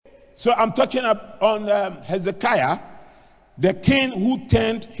So I'm talking on Hezekiah, the king who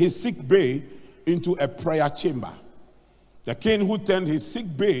turned his sick bay into a prayer chamber. The king who turned his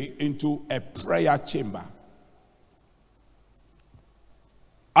sick bay into a prayer chamber.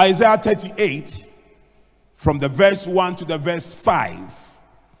 Isaiah 38, from the verse 1 to the verse 5,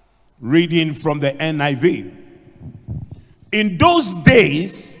 reading from the NIV. In those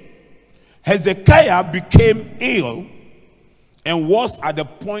days, Hezekiah became ill and was at the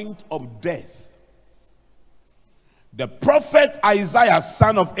point of death. The prophet Isaiah,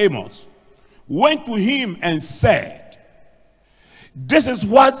 son of Amos, went to him and said, "This is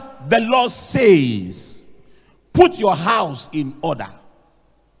what the Lord says, put your house in order,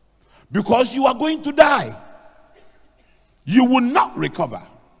 because you are going to die. You will not recover."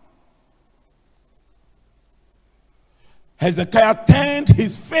 Hezekiah turned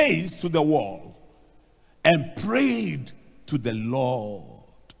his face to the wall and prayed to the Lord.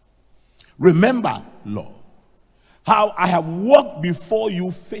 "Remember, Lord, how I have walked before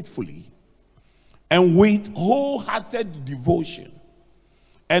you faithfully and with wholehearted devotion,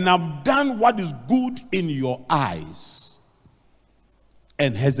 and have done what is good in your eyes."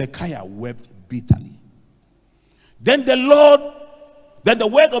 And Hezekiah wept bitterly. Then the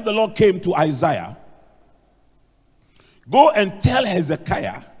word of the Lord came to Isaiah. "Go and tell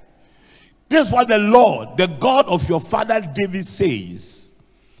Hezekiah, this is what the Lord, the God of your father David says.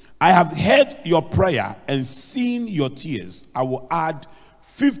 I have heard your prayer and seen your tears. I will add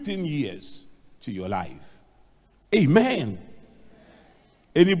 15 years to your life." Amen.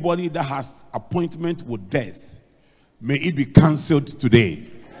 Anybody that has appointment with death, may it be cancelled today.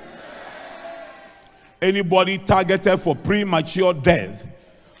 Anybody targeted for premature death,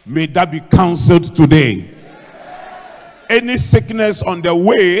 may that be cancelled today. Any sickness on the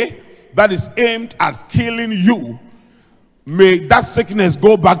way that is aimed at killing you, may that sickness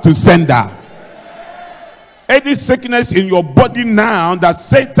go back to sender. Any sickness in your body now that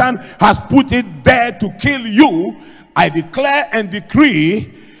Satan has put it there to kill you, I declare and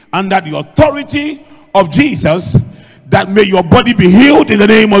decree under the authority of Jesus that may your body be healed in the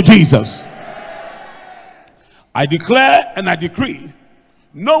name of Jesus. I declare and I decree,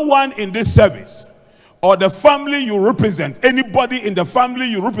 no one in this service or the family you represent, anybody in the family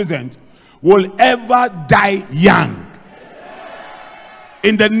you represent, will ever die young.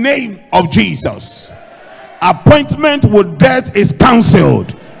 In the name of Jesus. Appointment with death is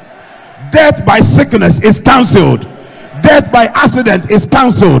cancelled. Death by sickness is cancelled. Death by accident is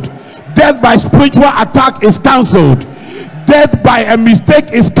cancelled. Death by spiritual attack is cancelled. Death by a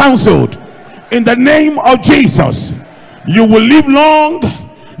mistake is cancelled. In the name of Jesus, you will live long,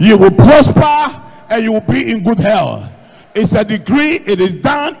 you will prosper, and you will be in good health. It's a decree, it is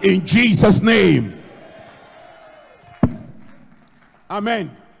done in Jesus' name.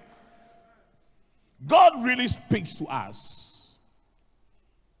 Amen. God really speaks to us.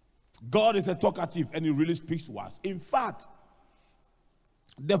 God is a talkative and he really speaks to us. In fact,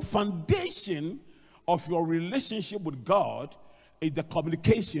 the foundation of your relationship with God is the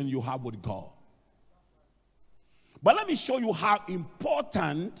communication you have with God. But let me show you how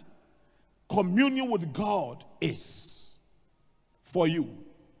important communion with God is for you.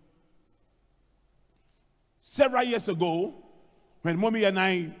 Several years ago, when Mommy and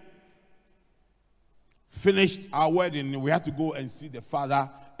I finished our wedding, we had to go and see the father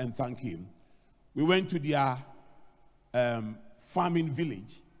and thank him. We went to their farming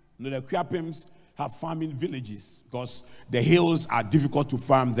village. You know, the Kwiapims have farming villages because the hills are difficult to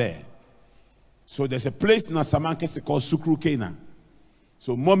farm there. So there's a place in Asamankese called Sukru Kena.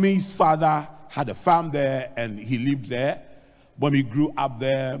 So Mommy's father had a farm there and he lived there. Mommy grew up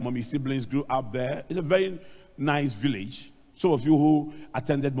there. Mommy's siblings grew up there. It's a very nice village. Some of you who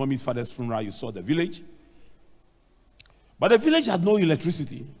attended Mommy's father's funeral, you saw the village. But the village had no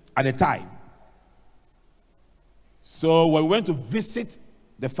electricity at the time. So when we went to visit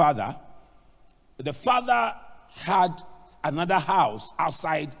the father had another house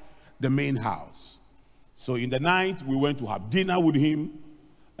outside the main house. So in the night, we went to have dinner with him,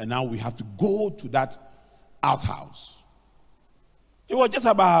 and now we have to go to that outhouse. It was just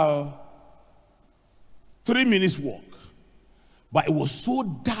about 3 minutes walk, but it was so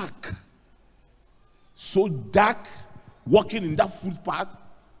dark, walking in that footpath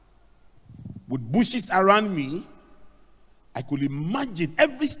with bushes around me. I could imagine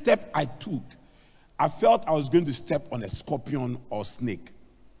every step I took, I felt I was going to step on a scorpion or snake.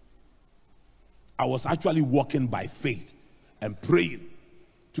 I was actually walking by faith and praying.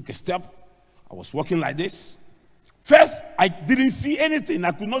 Took a step, I was walking like this. First, I didn't see anything.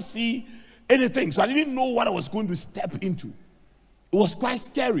 I could not see anything. So I didn't know what I was going to step into. It was quite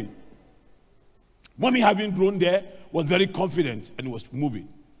scary. Mommy, having grown there, was very confident and was moving.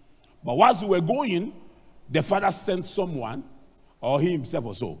 But whilst we were going, the father sent someone, or he himself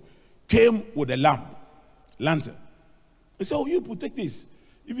or so, came with a lantern. He said, oh, you take this.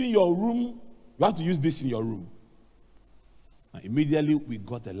 Even your room, you have to use this in your room. And immediately we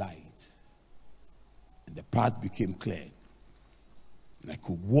got a light. And the path became clear. And I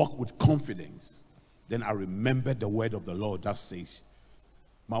could walk with confidence. Then I remembered the word of the Lord that says,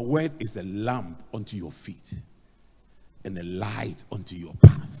 my word is a lamp unto your feet and a light unto your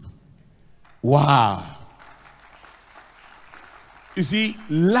path. Wow. You see,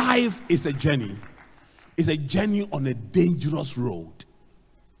 life is a journey. It's a journey on a dangerous road.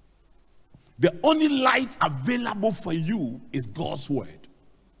 The only light available for you is God's word.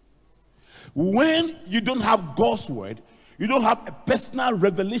 When you don't have God's word, you don't have a personal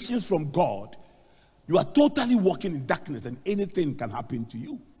revelations from God, you are totally walking in darkness and anything can happen to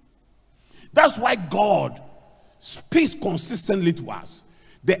you. That's why God speaks consistently to us.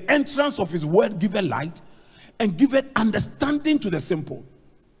 The entrance of his word giveth light and giveth understanding to the simple.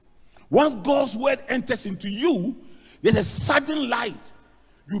 Once God's word enters into you, there's a sudden light.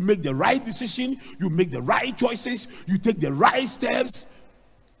 You make the right decision, you make the right choices, you take the right steps,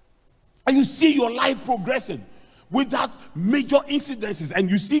 and you see your life progressing without major incidences, and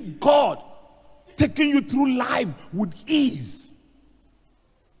you see God taking you through life with ease.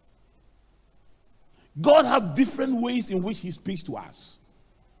 God has different ways in which he speaks to us.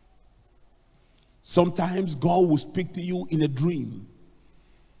 Sometimes God will speak to you in a dream.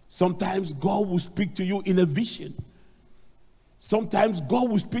 Sometimes God will speak to you in a vision. Sometimes God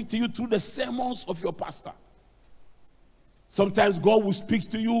will speak to you through the sermons of your pastor. Sometimes God will speak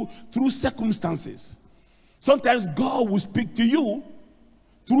to you through circumstances. Sometimes God will speak to you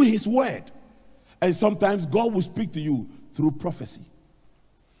through his word. And sometimes God will speak to you through prophecy.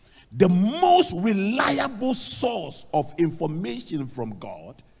 The most reliable source of information from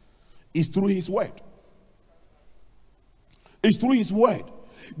God is through his word. It's through his word.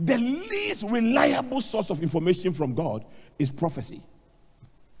 The least reliable source of information from God is prophecy.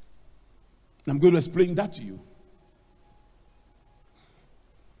 I'm going to explain that to you.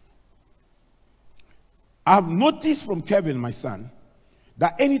 I've noticed from Kevin, my son,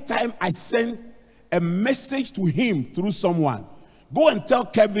 that anytime I send a message to him through someone, go and tell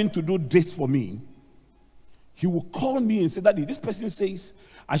Kevin to do this for me, he will call me and say, Daddy, this person says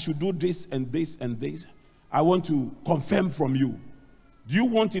I should do this and this and this. I want to confirm from you. Do you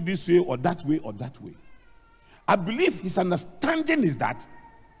want it this way or that way or that way? I believe his understanding is that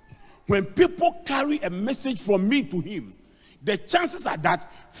when people carry a message from me to him, the chances are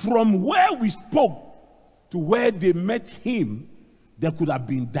that from where we spoke to where they met him, there could have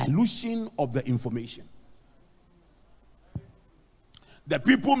been dilution of the information. The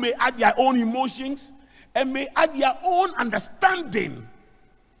people may add their own emotions and may add their own understanding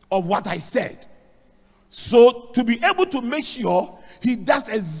of what I said. So to be able to make sure he does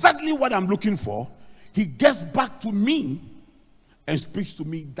exactly what I'm looking for, he gets back to me and speaks to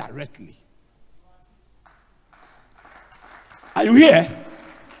me directly. Are you here?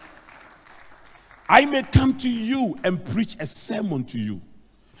 I may come to you and preach a sermon to you,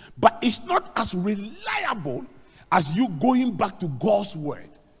 but it's not as reliable as you going back to God's word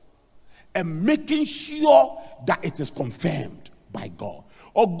and making sure that it is confirmed by God,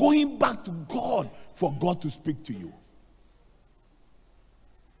 or going back to God for God to speak to you.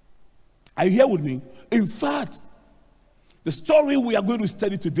 Are you here with me? In fact, the story we are going to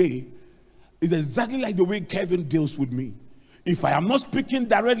study today is exactly like the way Kevin deals with me. If I am not speaking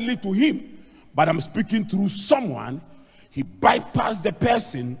directly to him, but I'm speaking through someone, he bypassed the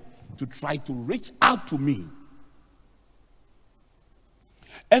person to try to reach out to me.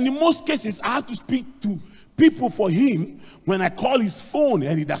 And in most cases, I have to speak to people for him when I call his phone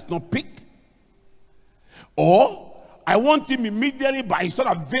and he does not pick. Or I want him immediately, but he's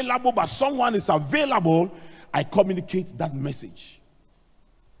not available, but someone is available, I communicate that message.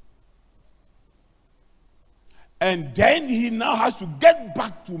 And then he now has to get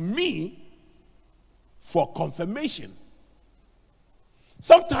back to me for confirmation.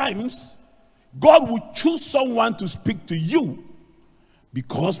 Sometimes God will choose someone to speak to you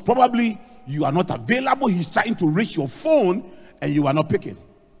because probably you are not available. He's trying to reach your phone and you are not picking.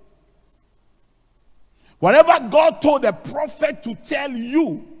 Whatever God told the prophet to tell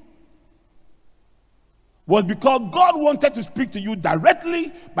you was because God wanted to speak to you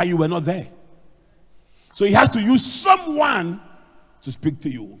directly, but you were not there. So he has to use someone to speak to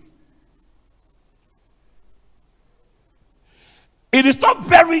you. It is not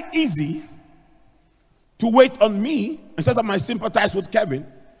very easy to wait on me instead of my sympathize with Kevin.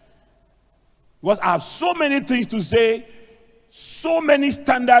 Because I have so many things to say, so many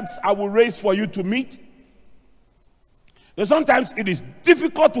standards I will raise for you to meet. And sometimes it is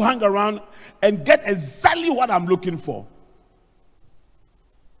difficult to hang around and get exactly what I'm looking for.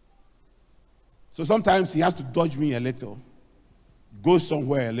 So sometimes he has to dodge me a little, go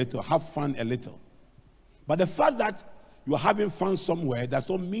somewhere a little, have fun a little. But the fact that you are having fun somewhere does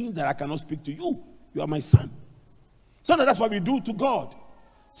not mean that I cannot speak to you. You are my son. So that's what we do to God.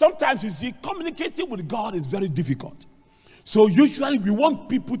 Sometimes you see, communicating with God is very difficult. So usually we want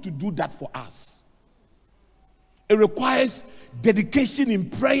people to do that for us. It requires dedication in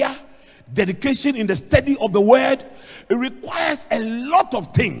prayer, dedication in the study of the word. It requires a lot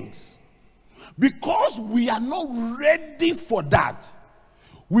of things. Because we are not ready for that,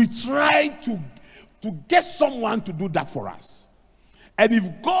 we try to get someone to do that for us. And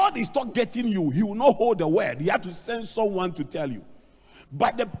if God is not getting you, he will not hold the word. He has to send someone to tell you.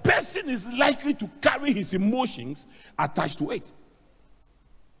 But the person is likely to carry his emotions attached to it.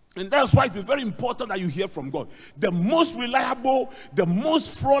 And that's why it's very important that you hear from God. The most reliable, the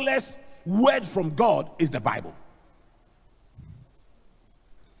most flawless word from God is the Bible.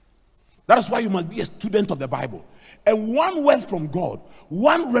 That's why you must be a student of the Bible. And one word from God,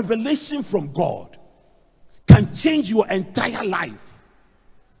 one revelation from God can change your entire life.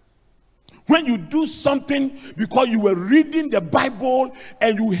 When you do something because you were reading the Bible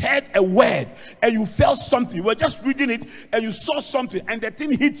and you heard a word and you felt something, you were just reading it and you saw something and the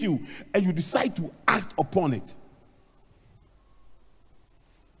thing hit you and you decide to act upon it,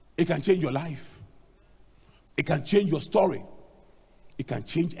 it can change your life. It can change your story. It can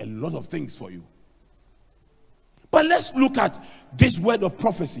change a lot of things for you. But let's look at this word of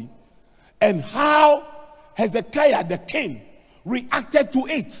prophecy and how Hezekiah the king reacted to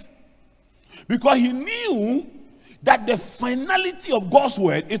it. Because he knew that the finality of God's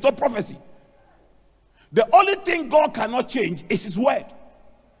word is not prophecy. The only thing God cannot change is his word.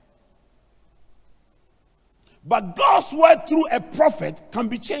 But God's word through a prophet can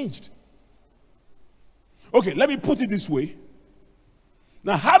be changed. Okay, let me put it this way.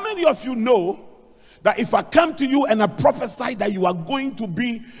 Now, how many of you know that if I come to you and I prophesy that you are going to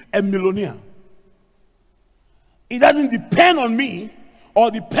be a millionaire, it doesn't depend on me or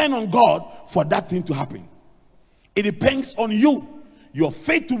depend on God for that thing to happen. It depends on you, your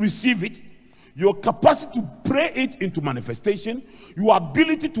faith to receive it, your capacity to pray it into manifestation, your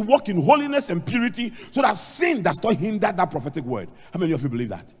ability to walk in holiness and purity so that sin does not hinder that prophetic word. How many of you believe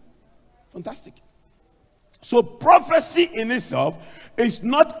that? Fantastic. So prophecy in itself is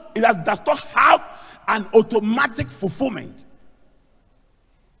not, does not have an automatic fulfillment.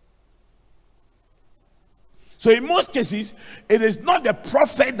 So in most cases, it is not the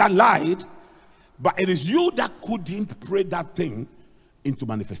prophet that lied, but it is you that couldn't pray that thing into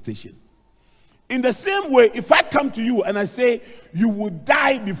manifestation. In the same way, if I come to you and I say you will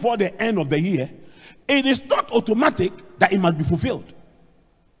die before the end of the year, it is not automatic that it must be fulfilled.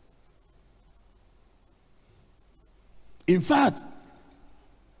 In fact,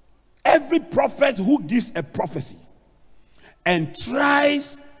 every prophet who gives a prophecy and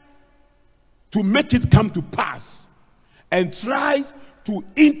tries to make it come to pass and tries to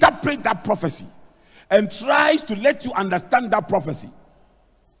interpret that prophecy and tries to let you understand that prophecy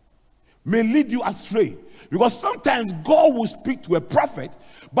may lead you astray. Because sometimes God will speak to a prophet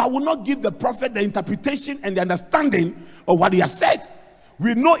but will not give the prophet the interpretation and the understanding of what he has said.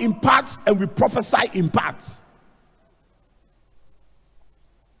 We know in parts and we prophesy in parts.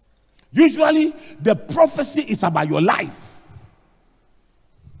 Usually, the prophecy is about your life.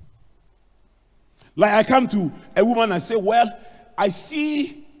 Like I come to a woman and say, well, I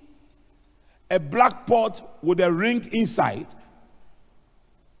see a black pot with a ring inside,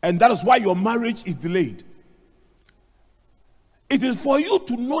 and that is why your marriage is delayed. It is for you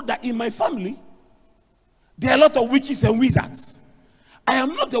to know that in my family, there are a lot of witches and wizards. I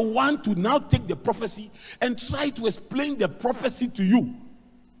am not the one to now take the prophecy and try to explain the prophecy to you.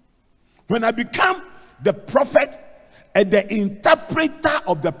 When I become the prophet and the interpreter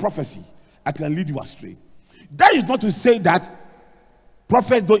of the prophecy, I can lead you astray. That is not to say that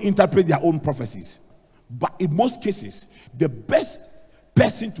prophets don't interpret their own prophecies. But in most cases, the best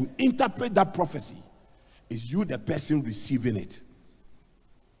person to interpret that prophecy is you, the person receiving it.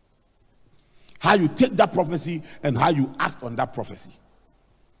 How you take that prophecy and how you act on that prophecy.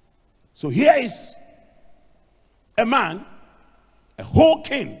 So here is a man, a whole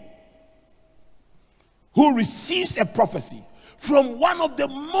king, who receives a prophecy from one of the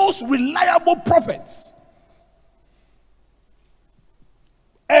most reliable prophets.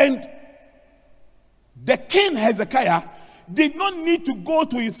 And the king Hezekiah did not need to go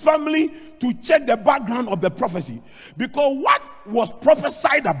to his family to check the background of the prophecy, because what was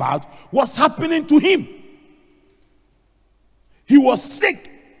prophesied about was happening to him. He was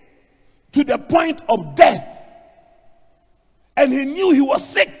sick to the point of death, and he knew he was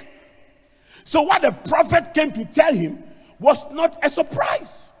sick. So what the prophet came to tell him was not a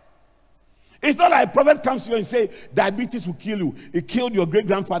surprise. It's not like a prophet comes to you and say, diabetes will kill you. It killed your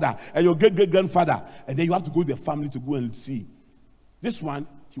great-grandfather and your great-great-grandfather. And then you have to go to the family to go and see. This one,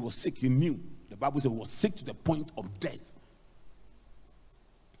 he was sick. He knew. The Bible said he was sick to the point of death.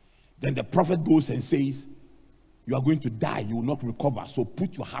 Then the prophet goes and says, you are going to die. You will not recover. So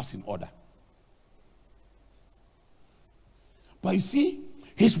put your house in order. But you see,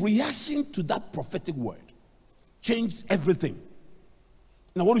 his reaction to that prophetic word changed everything.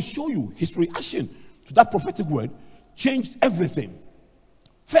 And I want to show you his reaction to that prophetic word changed everything.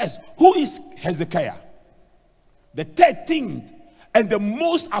 First, who is Hezekiah? The 13th and the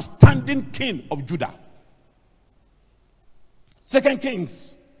most outstanding king of Judah. 2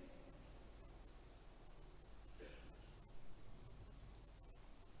 Kings.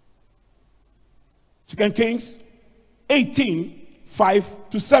 Second Kings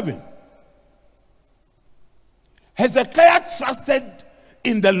 18:5-7. Hezekiah trusted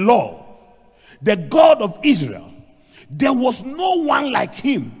in the Lord, the God of Israel. There was no one like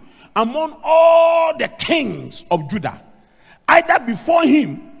him among all the kings of Judah, either before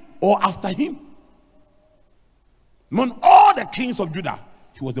him or after him. Among all the kings of Judah,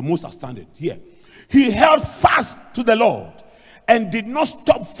 he was the most outstanding. Here, he held fast to the Lord and did not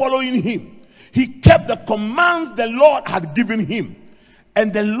stop following him. He kept the commands the Lord had given him,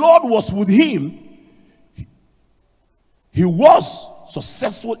 and the Lord was with him. He was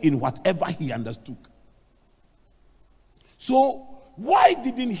successful in whatever he undertook. So why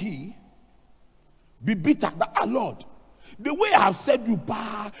didn't he be bitter that, Lord, the way I have said you,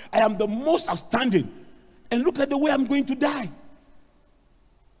 I am the most outstanding, and look at the way I'm going to die?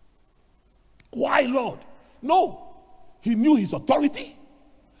 Why, Lord? No, he knew his authority.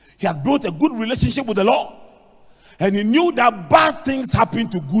 He had built a good relationship with the Lord, and he knew that bad things happen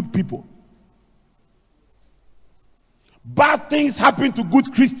to good people. Bad things happen to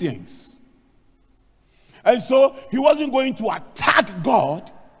good Christians. And so he wasn't going to attack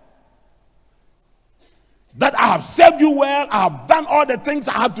God. That I have served you well, I have done all the things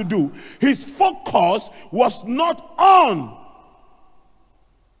I have to do. His focus was not on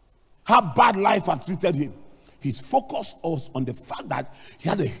how bad life had treated him. His focus was on the fact that he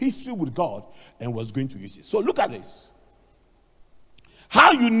had a history with God and was going to use it. So look at this.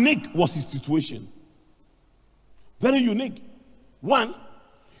 How unique was his situation? Very unique. One,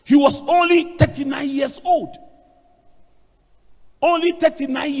 he was only 39 years old. Only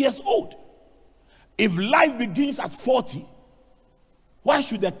 39 years old. If life begins at 40, why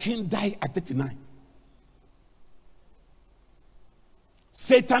should the king die at 39?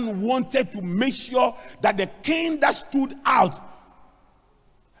 Satan wanted to make sure that the king that stood out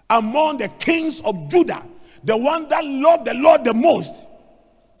among the kings of Judah, the one that loved the Lord the most,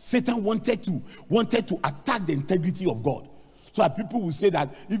 Satan wanted to attack the integrity of God. So that people will say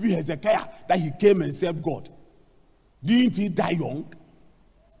that even Hezekiah, that he came and served God, didn't he die young?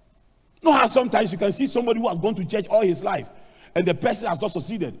 No, how sometimes you can see somebody who has gone to church all his life and the person has not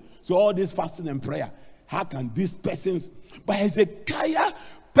succeeded. So all this fasting and prayer, how can these persons? But Hezekiah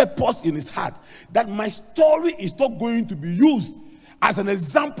purpose in his heart that my story is not going to be used as an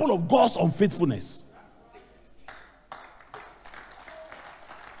example of God's unfaithfulness.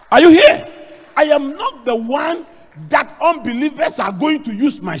 Are you here? I am not the one that unbelievers are going to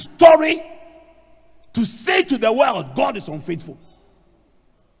use my story to say to the world, God is unfaithful.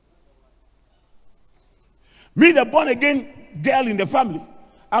 Me, the born-again girl in the family,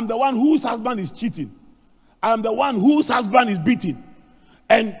 I'm the one whose husband is cheating. I'm the one whose husband is beating.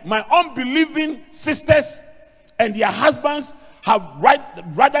 And my unbelieving sisters and their husbands have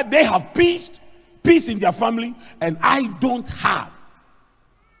rather they have peace in their family, and I don't have.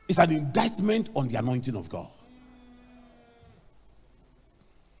 It's an indictment on the anointing of God.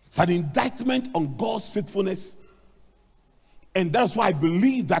 It's an indictment on God's faithfulness. And that's why I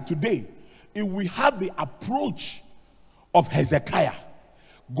believe that today, if we have the approach of Hezekiah,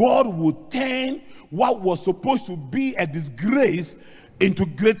 God will turn what was supposed to be a disgrace into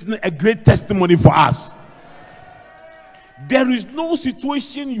a great testimony for us. There is no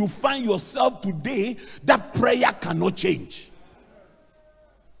situation you find yourself today that prayer cannot change.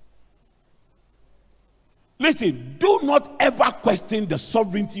 Listen, do not ever question the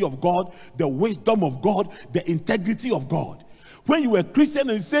sovereignty of God, the wisdom of God, the integrity of God. When you were a Christian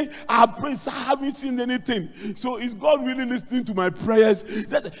and say, I pray, I haven't seen anything. So is God really listening to my prayers?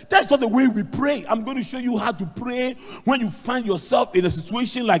 That's not the way we pray. I'm going to show you how to pray when you find yourself in a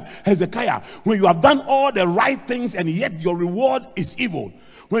situation like Hezekiah, when you have done all the right things and yet your reward is evil.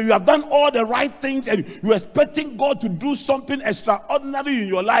 When you have done all the right things and you're expecting God to do something extraordinary in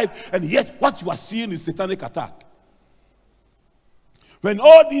your life, and yet what you are seeing is satanic attack. When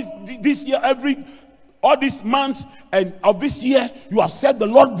all this year, all these months and of this year, you have served the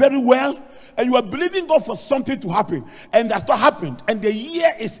Lord very well, and you are believing God for something to happen, and that's not happened, and the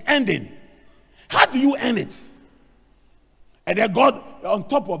year is ending. How do you end it? And then God, on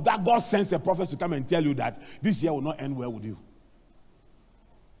top of that, God sends a prophet to come and tell you that this year will not end well with you.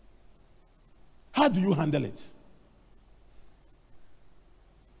 How do you handle it?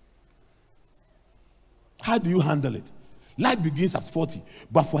 How do you handle it? Life begins at 40.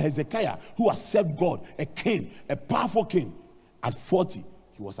 But for Hezekiah, who has served God, a king, a powerful king, at 40,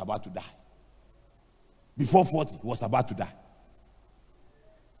 he was about to die. Before 40, he was about to die.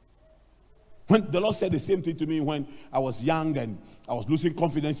 When the Lord said the same thing to me when I was young and I was losing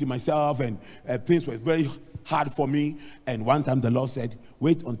confidence in myself and things were very hard for me. And one time the Lord said,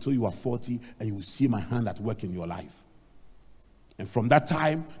 wait until you are 40 and you will see my hand at work in your life. And from that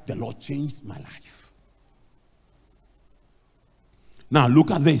time, the Lord changed my life. Now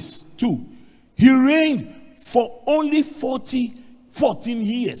look at this. 2. He reigned for only 14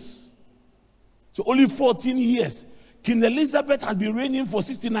 years. So only 14 years. King Elizabeth has been reigning for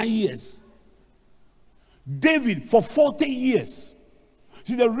 69 years. David for 40 years.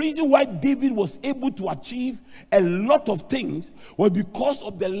 See, the reason why David was able to achieve a lot of things was because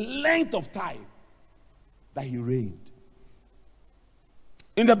of the length of time that he reigned.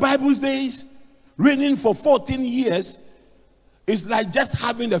 In the Bible's days, reigning for 14 years is like just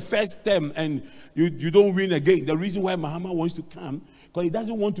having the first term and you don't win again. The reason why Muhammad wants to come, because he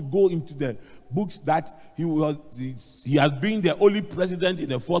doesn't want to go into the books that he has been the only president in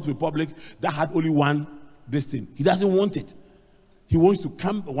the Fourth Republic that had only one this thing. He doesn't want it. He wants to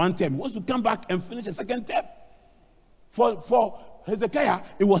come one term. He wants to come back and finish a second term. For Hezekiah,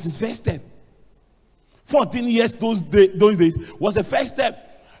 it was his first term. 14 years those days was the first term.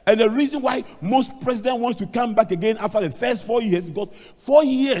 And the reason why most presidents want to come back again after the first 4 years, because 4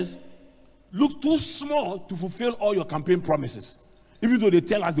 years look too small to fulfill all your campaign promises. Even though they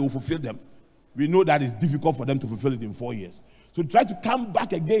tell us they will fulfill them, we know that it's difficult for them to fulfill it in 4 years. So try to come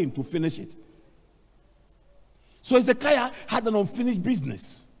back again to finish it. So Hezekiah had an unfinished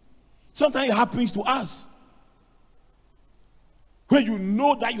business. Sometimes it happens to us. When you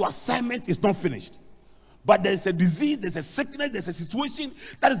know that your assignment is not finished, but there's a disease, there's a sickness, there's a situation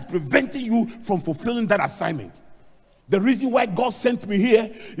that is preventing you from fulfilling that assignment. The reason why God sent me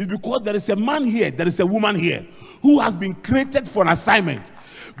here is because there is a man here, there is a woman here who has been created for an assignment.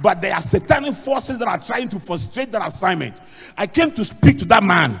 But there are satanic forces that are trying to frustrate that assignment. I came to speak to that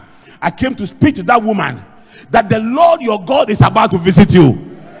man. I came to speak to that woman that the Lord your God is about to visit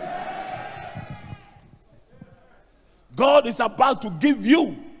you. God is about to give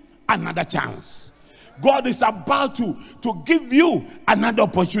you another chance. God is about to give you another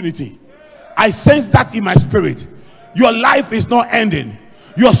opportunity. I sense that in my spirit. Your life is not ending.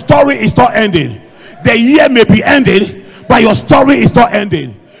 Your story is not ending. The year may be ending, but your story is not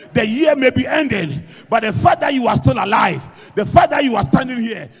ending. The year may be ending, but the fact that you are still alive, the fact that you are standing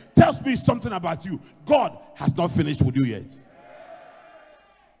here, tells me something about you. God has not finished with you yet.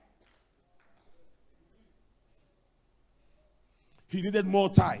 He needed more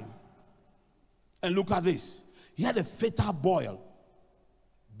time. And look at this. He had a fatal boil,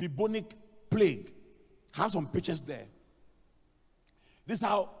 bubonic plague. I have some pictures there. This is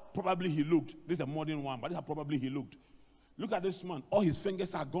how probably he looked. This is a modern one, but this is how probably he looked. Look at this man. All his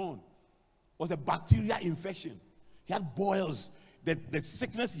fingers are gone. It was a bacterial infection. He had boils. The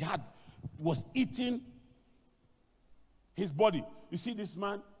sickness he had was eating his body. You see this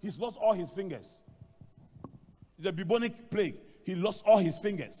man? He's lost all his fingers. It's a bubonic plague. He lost all his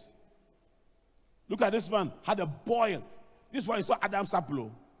fingers. Look at this man. Had a boil. This one is not Adam's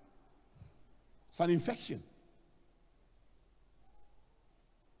apple. It's an infection.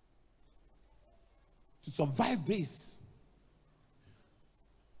 To survive this,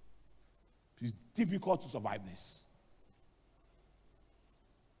 it's difficult to survive this.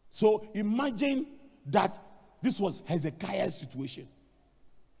 So imagine that this was Hezekiah's situation.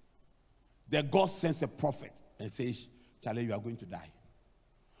 Then God sends a prophet and says, Charlie, you are going to die.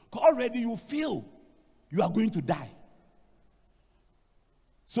 Already you feel you are going to die.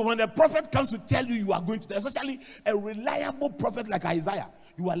 So when the prophet comes to tell you you are going to die, especially a reliable prophet like Isaiah,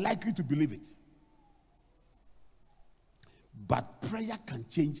 you are likely to believe it. But prayer can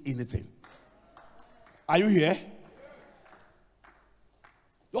change anything. Are you here?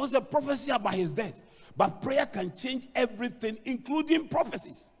 There was a prophecy about his death. But prayer can change everything, including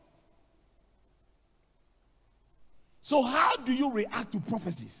prophecies. So how do you react to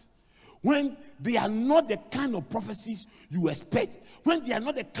prophecies? When they are not the kind of prophecies you expect. When they are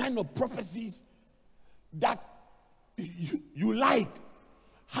not the kind of prophecies that you like.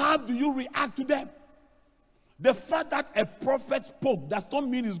 How do you react to them? The fact that a prophet spoke does not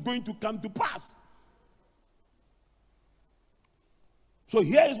mean it's going to come to pass. So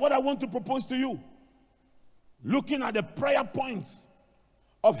here is what I want to propose to you. Looking at the prayer points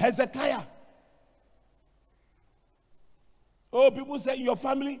of Hezekiah. Oh, people say in your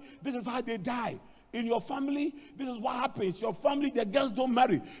family, this is how they die. In your family, this is what happens. Your family, the girls don't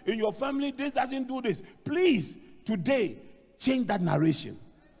marry. In your family, this doesn't do this. Please, today, change that narration.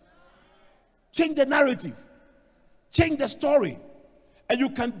 Change the narrative. Change the story. And you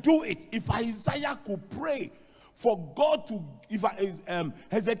can do it. If Isaiah could pray for God to, if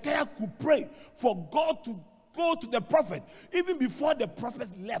Hezekiah could pray for God to go to the prophet, even before the prophet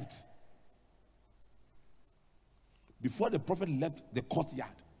left. Before the prophet left the courtyard,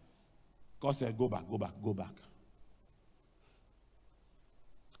 God said, go back, go back, go back.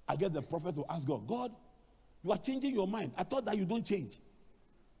 I get the prophet to ask God, God, you are changing your mind. I thought that you don't change.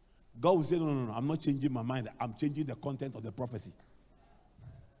 God will say, no, no, no, I'm not changing my mind. I'm changing the content of the prophecy.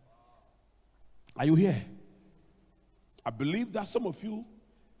 Are you here? I believe that some of you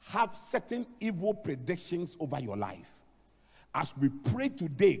have certain evil predictions over your life. As we pray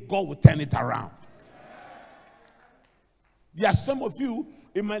today, God will turn it around. There are some of you,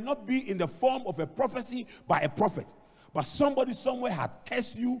 it might not be in the form of a prophecy by a prophet, but somebody somewhere had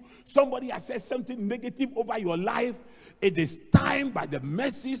cursed you, somebody has said something negative over your life. It is time by the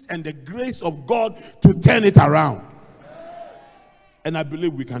mercies and the grace of God to turn it around. And I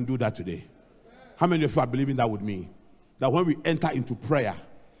believe we can do that today. How many of you are believing that with me? That when we enter into prayer,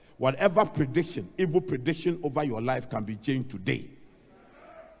 whatever prediction, evil prediction over your life can be changed today.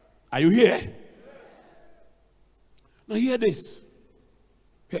 Are you here? Now hear this.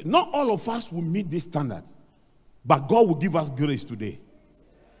 Not all of us will meet this standard, but God will give us grace today.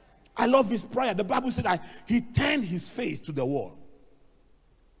 I love his prayer. The Bible said that he turned his face to the wall.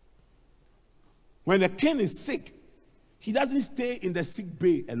 When the king is sick, he doesn't stay in the sick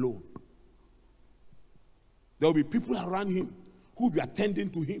bay alone. There will be people around him who will be attending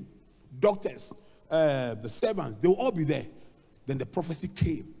to him. Doctors, the servants, they will all be there. Then the prophecy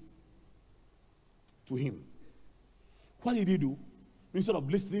came to him. What did he do? Instead of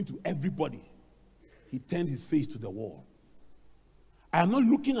listening to everybody, he turned his face to the wall. I am not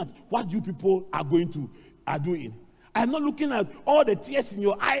looking at what you people are doing. I am not looking at all the tears in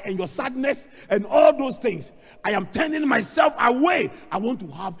your eye and your sadness and all those things. I am turning myself away. I want to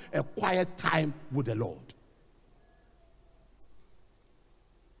have a quiet time with the Lord.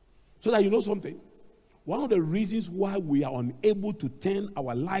 So that you know something. One of the reasons why we are unable to turn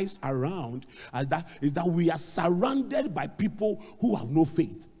our lives around is that we are surrounded by people who have no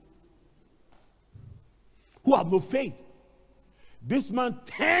faith. Who have no faith. This man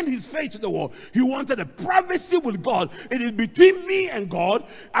turned his face to the wall. He wanted a privacy with God. It is between me and God.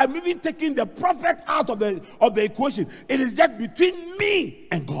 I'm even taking the prophet out of the equation. It is just between me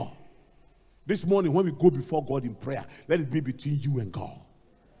and God. This morning when we go before God in prayer, let it be between you and God.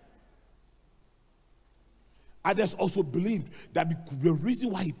 Others also believed that the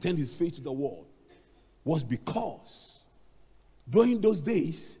reason why he turned his face to the wall was because during those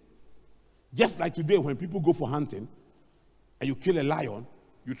days, just like today when people go for hunting and you kill a lion,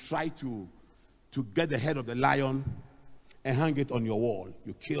 you try to get the head of the lion and hang it on your wall.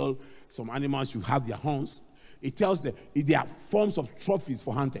 You kill some animals, you have their horns. It tells them they are forms of trophies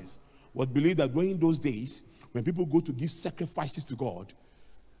for hunters. Was believed that during those days, when people go to give sacrifices to God,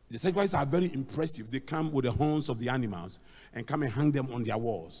 the sacrifices are very impressive. They come with the horns of the animals and come and hang them on their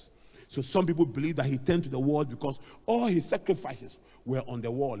walls. So some people believe that he turned to the wall because all his sacrifices were on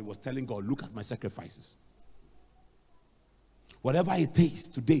the wall. He was telling God, look at my sacrifices. Whatever it is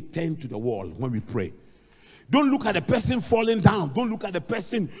today, turn to the wall when we pray. Don't look at the person falling down. Don't look at the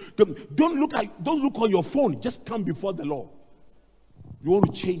person. Don't look on your phone. Just come before the Lord. You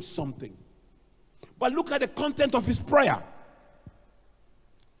want to change something. But look at the content of his prayer.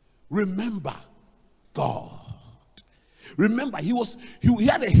 Remember God. Remember, he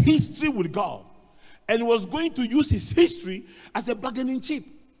had a history with God, and he was going to use his history as a bargaining chip.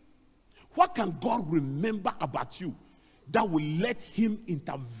 What can God remember about you that will let him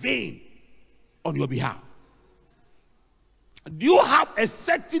intervene on your behalf? Do you have a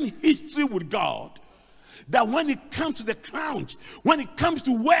certain history with God that when it comes to the crunch, when it comes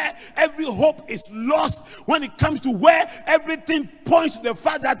to where every hope is lost, when it comes to where everything points to the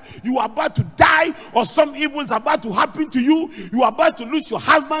fact that you are about to die or some evil is about to happen to you, you are about to lose your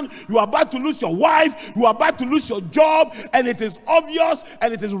husband, you are about to lose your wife, you are about to lose your job, and it is obvious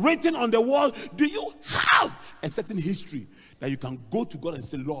and it is written on the wall, do you have a certain history that you can go to God and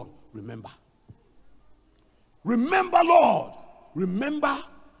say, Lord, remember? Remember, Lord, remember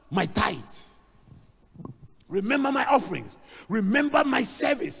my tithe. Remember my offerings. Remember my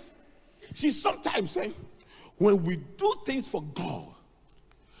service. See, sometimes when we do things for God,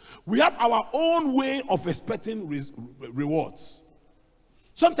 we have our own way of expecting rewards.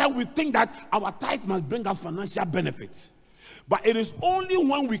 Sometimes we think that our tithe must bring us financial benefits. But it is only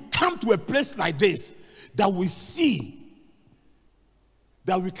when we come to a place like this that we see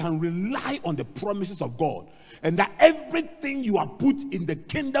that we can rely on the promises of God, and that everything you are put in the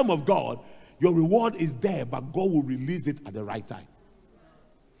kingdom of God, your reward is there, but God will release it at the right time.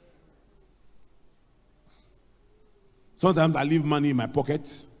 Sometimes I leave money in my pocket,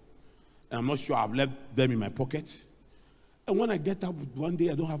 and I'm not sure I've left them in my pocket. And when I get up one day,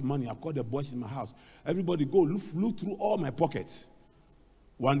 I don't have money. I call the boys in my house. Everybody go look through all my pockets.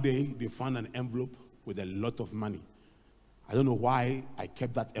 One day, they found an envelope with a lot of money. I don't know why I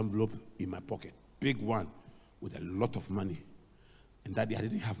kept that envelope in my pocket. Big one with a lot of money. And that day, I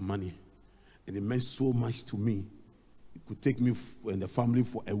didn't have money. And it meant so much to me. It could take me and the family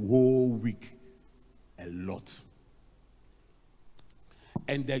for a whole week. A lot.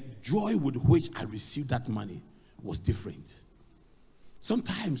 And the joy with which I received that money was different.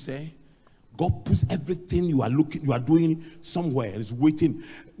 Sometimes, God puts everything you are doing somewhere and is waiting.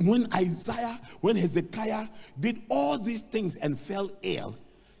 When Hezekiah did all these things and fell ill,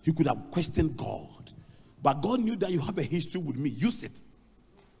 he could have questioned God. But God knew that you have a history with me. Use it.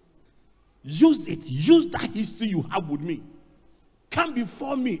 Use it. Use that history you have with me. Come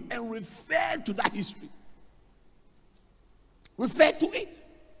before me and refer to that history. Refer to it.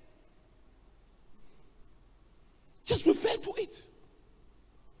 Just refer to it.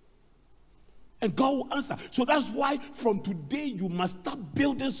 And God will answer. So that's why from today you must start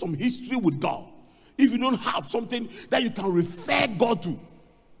building some history with God. If you don't have something that you can refer God to.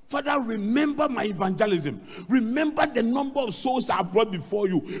 Father, remember my evangelism. Remember the number of souls I brought before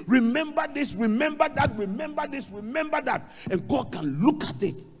you. Remember this, remember that, remember this, remember that. And God can look at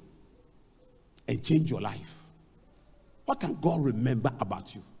it and change your life. What can God remember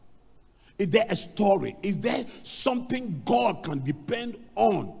about you? Is there a story? Is there something God can depend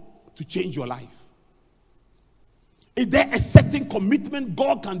on to change your life? Is there a certain commitment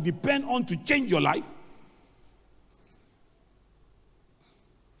God can depend on to change your life?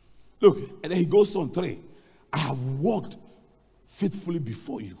 Look, and then he goes on 3. I have walked faithfully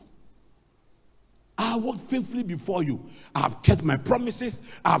before you. I have walked faithfully before you. I have kept my promises.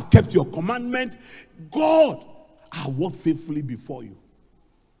 I have kept your commandment. God, I have walked faithfully before you.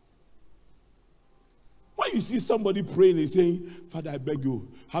 When you see somebody praying and saying, Father, I beg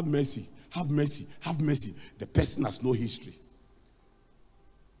you, have mercy, have mercy, have mercy, the person has no history.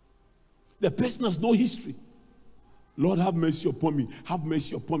 The person has no history. Lord, have mercy upon me. Have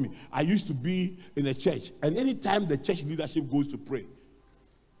mercy upon me. I used to be in a church, and anytime the church leadership goes to pray,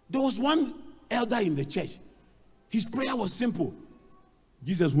 there was one elder in the church. His prayer was simple.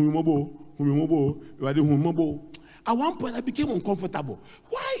 Jesus, at one point, I became uncomfortable.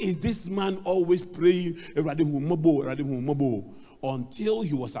 Why is this man always praying until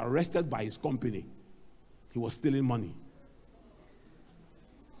he was arrested by his company? He was stealing money.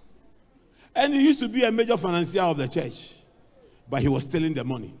 And he used to be a major financier of the church, but he was stealing the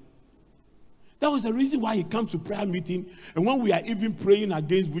money. That was the reason why he comes to prayer meeting. And when we are even praying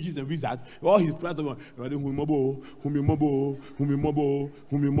against witches and wizards, all his prayers are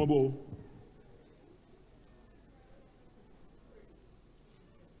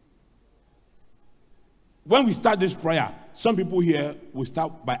when we start this prayer, some people here will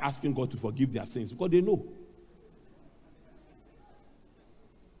start by asking God to forgive their sins because they know.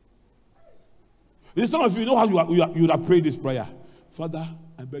 Some of you know how you would have prayed this prayer. Father,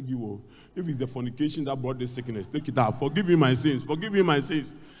 I beg you, if it's the fornication that brought this sickness, take it out. Forgive me my sins. Forgive me my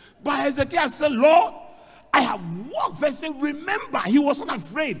sins. But Hezekiah said, Lord, I have walked. Verse, remember, he was not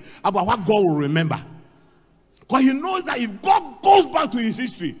afraid about what God will remember. Because he knows that if God goes back to his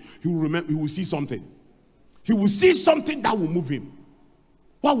history, he will remember, he will see something. He will see something that will move him.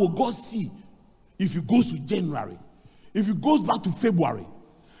 What will God see if he goes to January? If he goes back to February?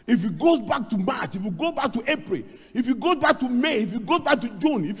 If it goes back to March, if it goes back to April, if it goes back to May, if it goes back to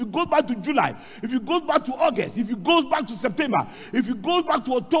June, if it goes back to July, if it goes back to August, if it goes back to September, if it goes back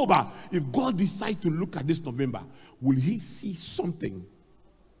to October, if God decides to look at this November, will he see something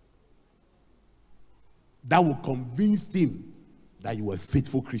that will convince him that you are a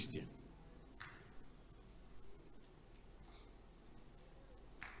faithful Christian?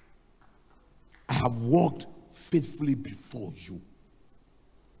 I have walked faithfully before you.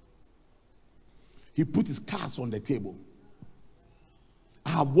 He put his cards on the table. I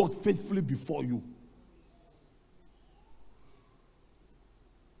have walked faithfully before you.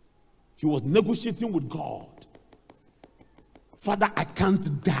 He was negotiating with God. Father, I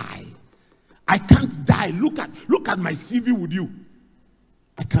can't die. I can't die. Look at my CV with you.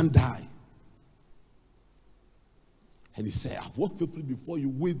 I can't die. And he said, I've walked faithfully before you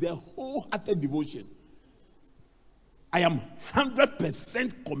with the wholehearted devotion. I am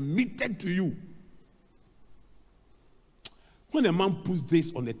 100% committed to you. When a man puts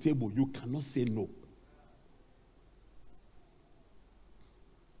this on the table, you cannot say no.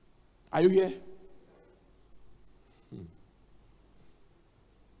 Are you here?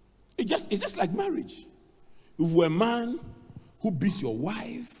 It's just like marriage. If you're a man who beats your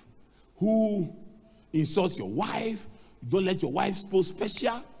wife, who insults your wife, don't let your wife feel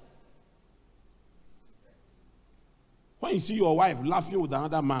special. When you see your wife laughing with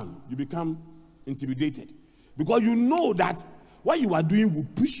another man, you become intimidated. Because you know that what you are doing will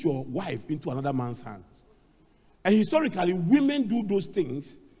push your wife into another man's hands. And historically, women do those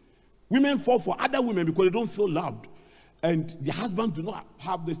things. Women fall for other women because they don't feel loved. And the husband do not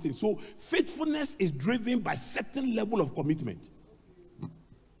have this thing. So faithfulness is driven by certain level of commitment.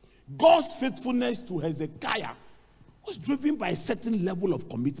 God's faithfulness to Hezekiah was driven by a certain level of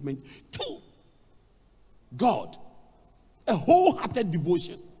commitment to God. A wholehearted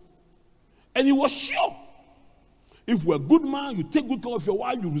devotion. And he was sure, if you're a good man, you take good care of your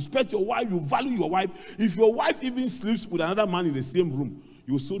wife, you respect your wife, you value your wife. If your wife even sleeps with another man in the same room,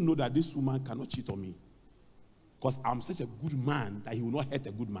 you also know that this woman cannot cheat on me. Because I'm such a good man that he will not hurt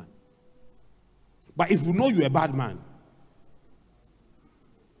a good man. But if you know you're a bad man,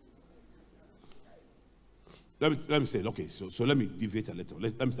 let me say, okay, so let me deviate a little.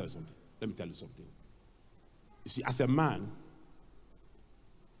 Let me tell you something. Let me tell you something. You see, as a man,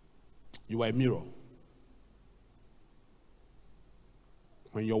 you are a mirror.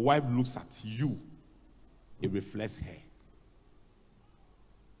 When your wife looks at you, it reflects her.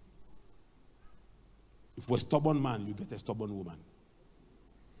 If you're a stubborn man, you get a stubborn woman.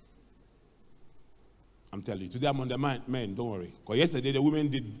 I'm telling you. Today I'm on the men, don't worry. Because yesterday the women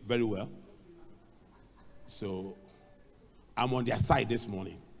did very well. So I'm on their side this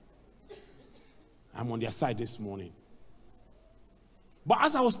morning. I'm on their side this morning. But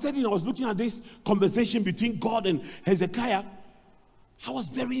as I was studying, I was looking at this conversation between God and Hezekiah. I was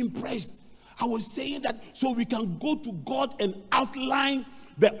very impressed. I was saying that so we can go to God and outline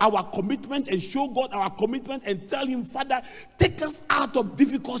our commitment and show God our commitment and tell him, Father, take us out of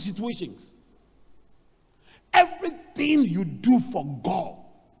difficult situations. Everything you do for God,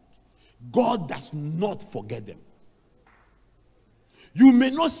 God does not forget them. You may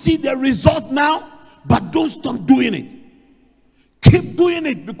not see the result now, but don't stop doing it. Keep doing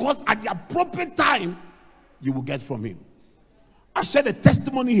it, because at the appropriate time, you will get from him. I shared a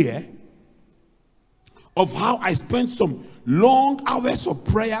testimony here of how I spent some long hours of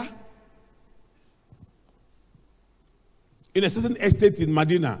prayer in a certain estate in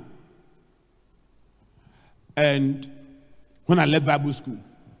Medina. And when I left Bible school,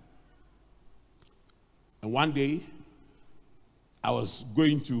 and one day I was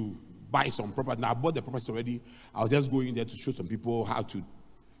going to buy some property. Now I bought the property already. I was just going there to show some people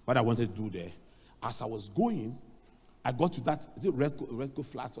what I wanted to do there. As I was going, I got to that, is it Redco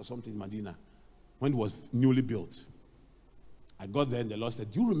Flats or something in Medina, when it was newly built. I got there and the Lord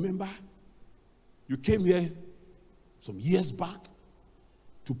said, do you remember you came here some years back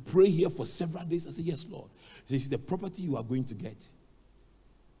to pray here for several days? I said, yes, Lord. He said, the property you are going to get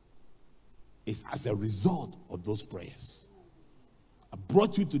is as a result of those prayers. I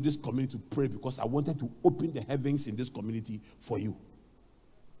brought you to this community to pray because I wanted to open the heavens in this community for you.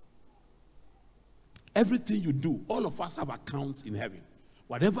 Everything you do, all of us have accounts in heaven.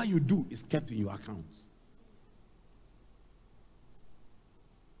 Whatever you do is kept in your accounts.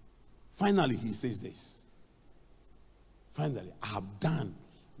 Finally, he says this. Finally, I have done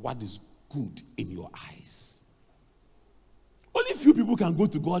what is good in your eyes. Only few people can go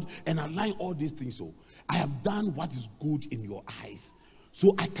to God and align all these things. So, I have done what is good in your eyes.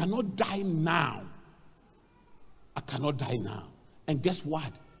 So I cannot die now. I cannot die now. And guess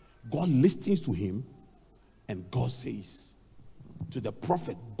what? God listens to him, and God says to the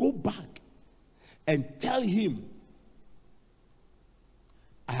prophet, go back and tell him,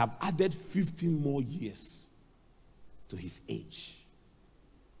 I have added 15 more years to his age.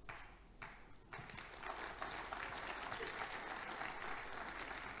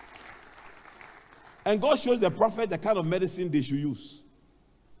 And God shows the prophet the kind of medicine they should use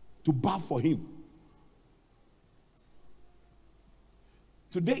to bath for him.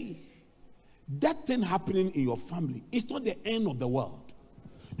 Today, that thing happening in your family is not the end of the world.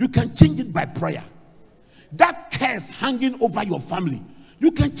 You can change it by prayer. That curse hanging over your family,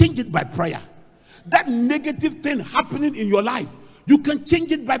 you can change it by prayer. That negative thing happening in your life, you can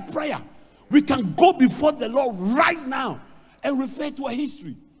change it by prayer. We can go before the Lord right now and refer to a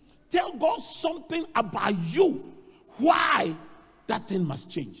history. Tell God something about you, why that thing must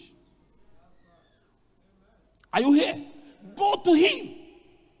change. Are you here? Go to him.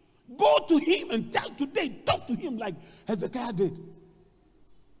 Go to him and tell today, talk to him like Hezekiah did.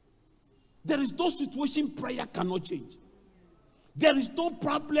 There is no situation prayer cannot change. There is no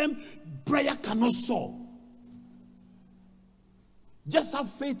problem prayer cannot solve. Just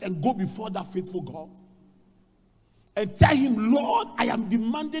have faith and go before that faithful God. And tell him, Lord, I am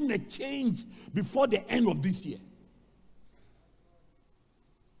demanding a change before the end of this year.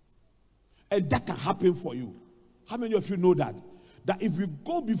 And that can happen for you. How many of you know that? That if you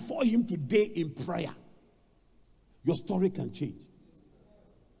go before him today in prayer, your story can change.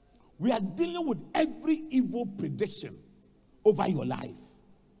 We are dealing with every evil prediction over your life.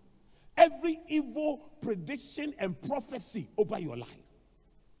 Every evil prediction and prophecy over your life.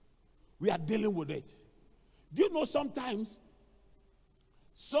 We are dealing with it. Do you know sometimes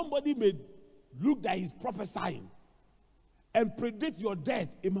somebody may look that he's prophesying and predict your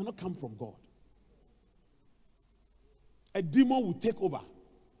death? It may not come from God. A demon will take over.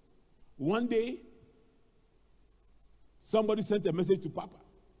 One day, somebody sent a message to Papa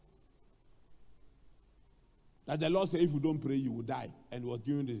that the Lord said, if you don't pray, you will die. And he was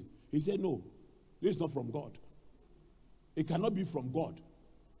giving this. He said, no, this is not from God. It cannot be from God.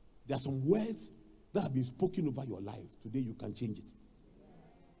 There are some words that have been spoken over your life. Today you can change it.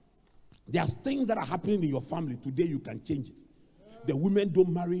 There are things that are happening in your family. Today you can change it. The women don't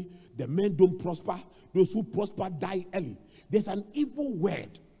marry. The men don't prosper. Those who prosper die early. There's an evil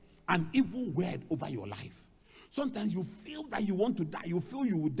word over your life. Sometimes you feel that you want to die. You feel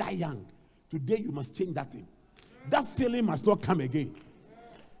you will die young. Today you must change that thing. That feeling must not come again.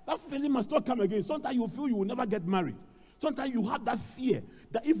 That feeling must not come again. Sometimes you feel you will never get married. Sometimes you have that fear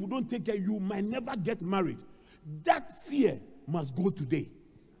that if you don't take care, you might never get married. That fear must go today.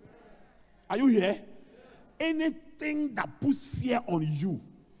 Are you here? Anything that puts fear on you,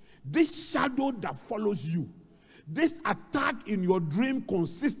 this shadow that follows you, this attack in your dream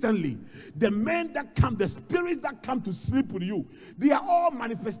consistently, the men that come, the spirits that come to sleep with you, they are all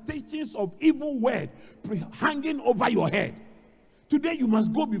manifestations of evil word hanging over your head. Today you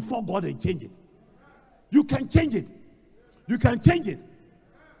must go before God and change it. You can change it. You can change it.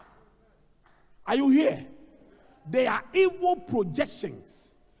 Are you here? They are evil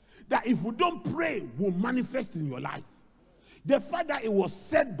projections that if you don't pray will manifest in your life. The fact that it was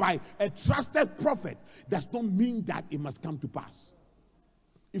said by a trusted prophet does not mean that it must come to pass.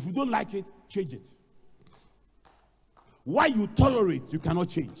 If you don't like it, change it. Why you tolerate, you cannot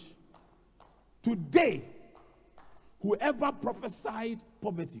change. Today, whoever prophesied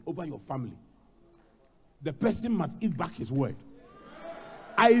poverty over your family, the person must eat back his word.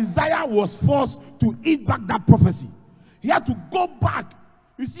 Isaiah was forced to eat back that prophecy. He had to go back.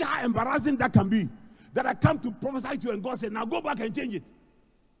 You see how embarrassing that can be? That I come to prophesy to you and God said, now go back and change it.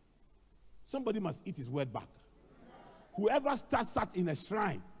 Somebody must eat his word back. Whoever sat in a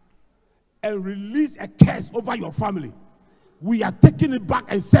shrine and release a curse over your family, we are taking it back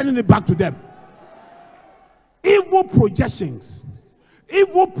and sending it back to them. Evil projections,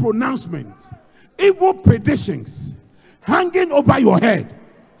 evil pronouncements, evil predictions hanging over your head,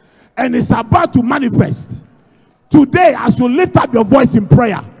 and it's about to manifest. Today, as you lift up your voice in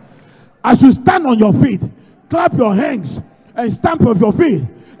prayer, as you stand on your feet, clap your hands and stamp of your feet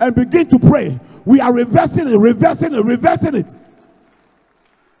and begin to pray. We are reversing it, reversing it, reversing it.